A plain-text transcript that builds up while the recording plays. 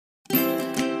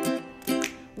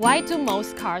Why do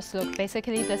most cars look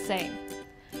basically the same?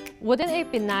 Wouldn't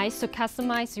it be nice to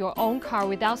customize your own car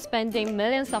without spending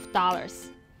millions of dollars?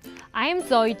 I am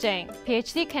Zhang,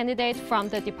 PhD candidate from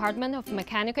the Department of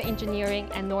Mechanical Engineering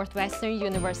at Northwestern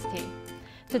University.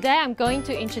 Today I'm going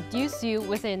to introduce you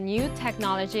with a new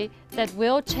technology that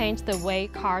will change the way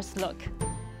cars look.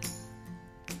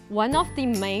 One of the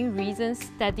main reasons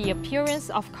that the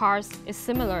appearance of cars is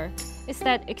similar is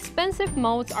that expensive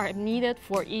molds are needed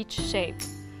for each shape.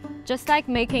 Just like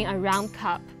making a round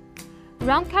cup.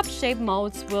 Round cup shape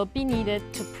molds will be needed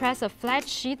to press a flat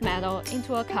sheet metal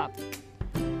into a cup.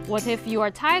 What if you are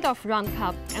tired of round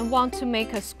cup and want to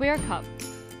make a square cup?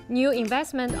 New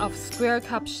investment of square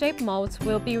cup shape molds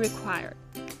will be required.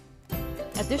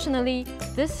 Additionally,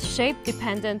 this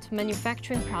shape-dependent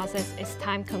manufacturing process is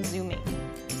time-consuming.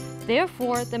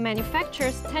 Therefore, the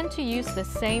manufacturers tend to use the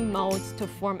same molds to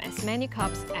form as many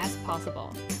cups as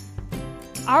possible.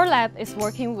 Our lab is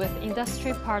working with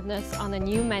industry partners on a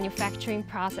new manufacturing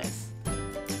process.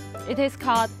 It is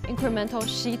called incremental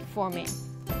sheet forming.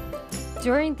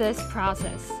 During this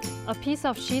process, a piece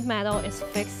of sheet metal is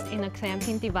fixed in a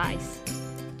clamping device.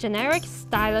 Generic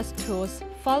stylus tools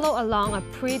follow along a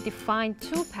predefined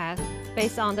tool path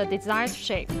based on the desired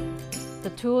shape. The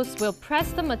tools will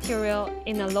press the material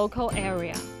in a local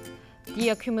area. The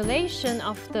accumulation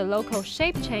of the local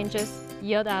shape changes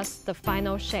yield us the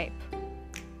final shape.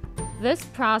 This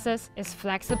process is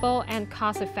flexible and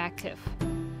cost-effective,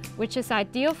 which is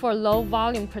ideal for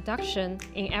low-volume production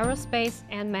in aerospace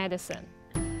and medicine.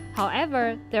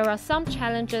 However, there are some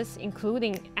challenges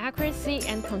including accuracy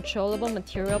and controllable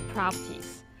material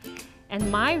properties,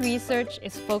 and my research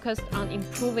is focused on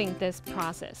improving this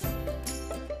process.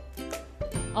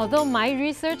 Although my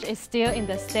research is still in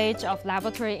the stage of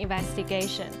laboratory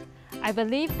investigation, I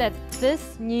believe that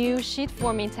this new sheet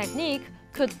forming technique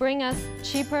could bring us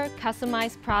cheaper,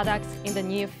 customized products in the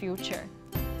near future.